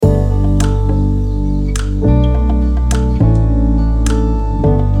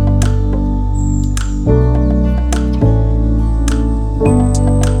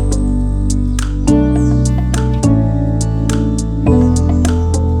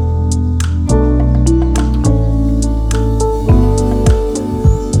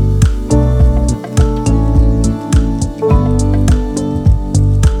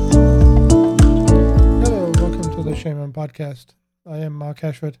podcast. I am Mark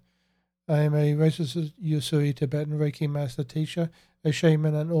Ashford. I am a registered Usui Tibetan Reiki master teacher, a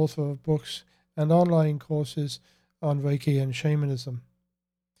shaman and author of books and online courses on Reiki and shamanism.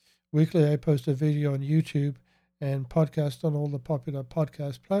 Weekly I post a video on YouTube and podcast on all the popular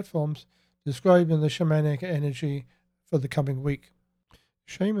podcast platforms describing the shamanic energy for the coming week.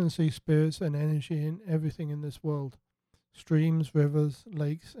 Shamans see spirits and energy in everything in this world. Streams, rivers,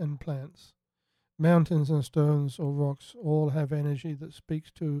 lakes, and plants. Mountains and stones or rocks all have energy that speaks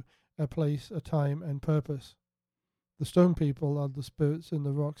to a place, a time, and purpose. The stone people are the spirits in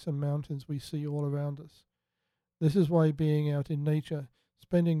the rocks and mountains we see all around us. This is why being out in nature,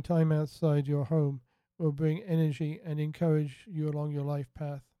 spending time outside your home, will bring energy and encourage you along your life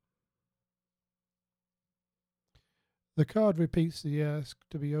path. The card repeats the ask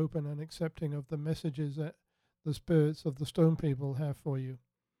to be open and accepting of the messages that the spirits of the stone people have for you.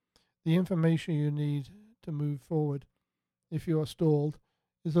 The information you need to move forward, if you are stalled,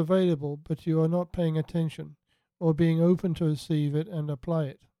 is available, but you are not paying attention or being open to receive it and apply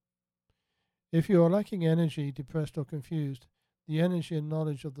it. If you are lacking energy, depressed or confused, the energy and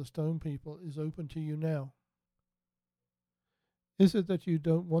knowledge of the stone people is open to you now. Is it that you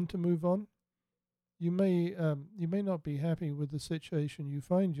don't want to move on? You may not be happy with the situation you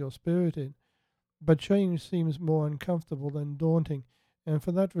find your spirit in, but change seems more uncomfortable than daunting, and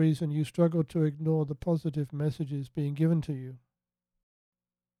for that reason you struggle to ignore the positive messages being given to you.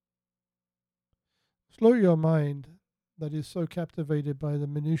 Slow your mind that is so captivated by the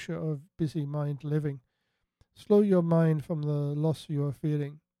minutiae of busy mind living. Slow your mind from the loss you are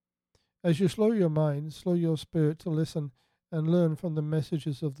feeling. As you slow your mind, slow your spirit to listen and learn from the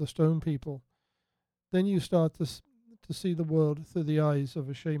messages of the stone people. Then you start to see the world through the eyes of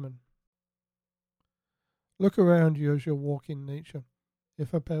a shaman. Look around you as you walk in nature.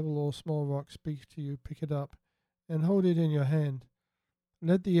 If a pebble or small rock speaks to you, pick it up and hold it in your hand.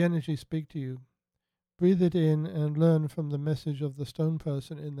 Let the energy speak to you. Breathe it in and learn from the message of the stone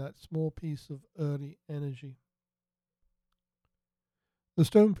person in that small piece of early energy. The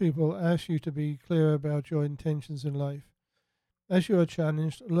stone people ask you to be clear about your intentions in life. As you are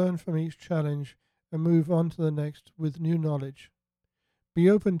challenged, learn from each challenge and move on to the next with new knowledge. Be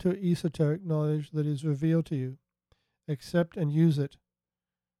open to esoteric knowledge that is revealed to you. Accept and use it.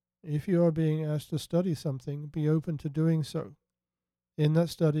 If you are being asked to study something, be open to doing so. In that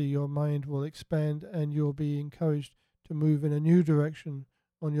study, your mind will expand and you'll be encouraged to move in a new direction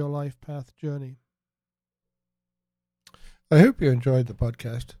on your life path journey. I hope you enjoyed the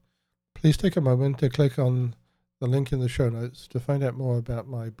podcast. Please take a moment to click on the link in the show notes to find out more about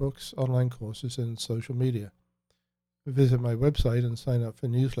my books, online courses, and social media. Visit my website and sign up for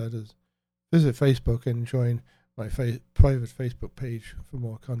newsletters. Visit Facebook and join my private Facebook page for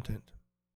more content.